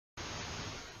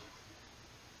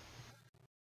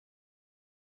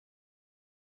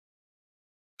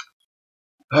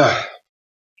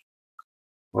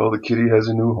Well, the kitty has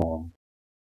a new home.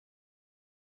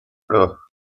 Ugh.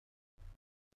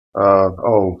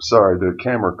 Oh, sorry, the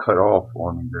camera cut off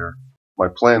on me there. My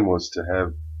plan was to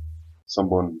have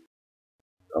someone,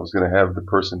 I was going to have the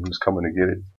person who's coming to get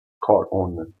it caught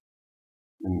on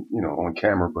on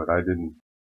camera, but I didn't,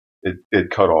 it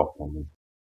cut off on me.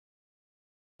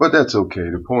 But that's okay.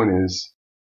 The point is,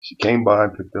 she came by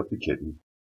and picked up the kitten,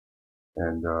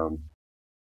 and,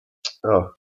 I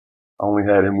only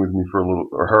had him with me for a little,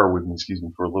 or her with me, excuse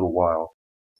me, for a little while.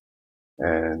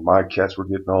 And my cats were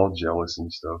getting all jealous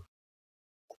and stuff.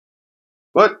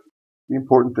 But the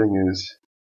important thing is,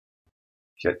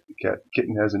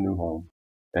 Kitten has a new home.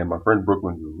 And my friend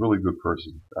Brooklyn's a really good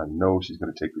person. I know she's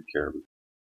going to take good care of it.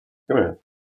 Come here.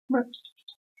 Come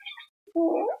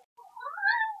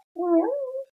here.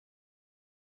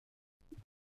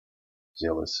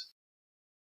 Jealous.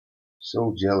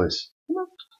 So jealous. Come on.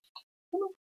 Come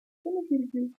on. Come on, kitty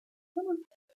kitty. Come on.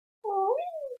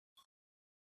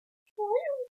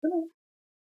 Come on.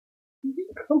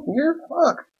 Come here.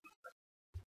 Fuck.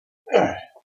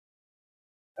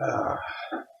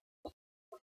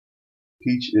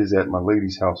 Peach is at my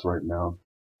lady's house right now.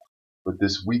 But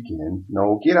this weekend,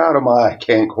 no, get out of my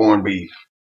canned corned beef.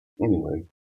 Anyway,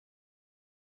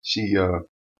 she's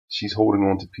holding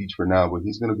on to Peach for now, but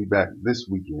he's going to be back this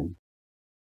weekend,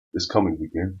 this coming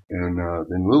weekend. And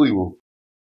then Lily will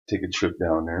take a trip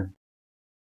down there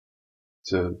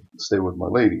to stay with my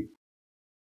lady.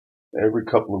 Every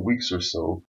couple of weeks or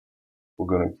so, we're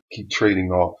going to keep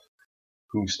trading off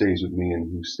who stays with me and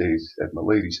who stays at my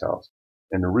lady's house.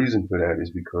 And the reason for that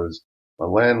is because my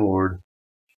landlord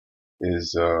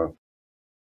is,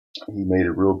 he made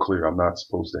it real clear I'm not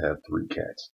supposed to have 3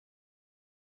 cats.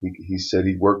 He said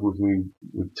he'd work with me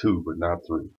with 2, but not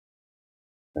 3.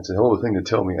 That's a hell of a thing to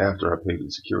tell me after I paid the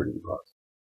security deposit.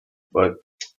 But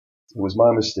it was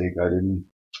my mistake. I didn't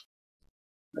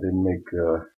make,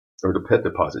 or the pet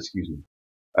deposit, excuse me.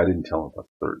 I didn't tell him about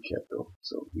the 3rd cat though,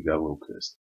 so he got a little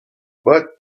pissed. But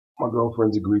my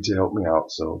girlfriend's agreed to help me out,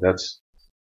 so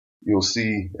you'll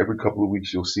see every couple of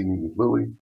weeks you'll see me with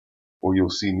Lily, or you'll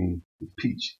see me with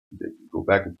Peach. They go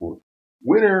back and forth.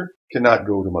 Winter cannot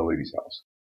go to my lady's house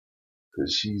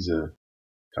because she's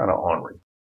kind of ornery.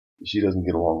 She doesn't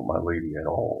get along with my lady at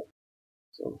all.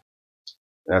 So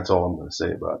that's all I'm going to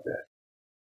say about that.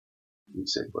 You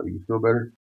say, buddy, you feel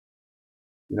better?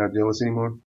 You're not jealous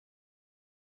anymore?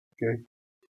 Okay.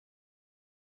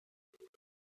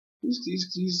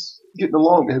 He's getting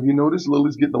along. Have you noticed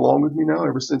Lily's getting along with me now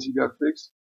ever since he got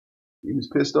fixed? He was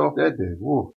pissed off that day.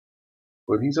 Whoa.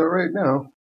 But he's alright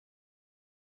now.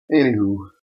 Anywho,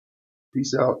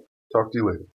 peace out. Talk to you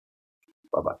later.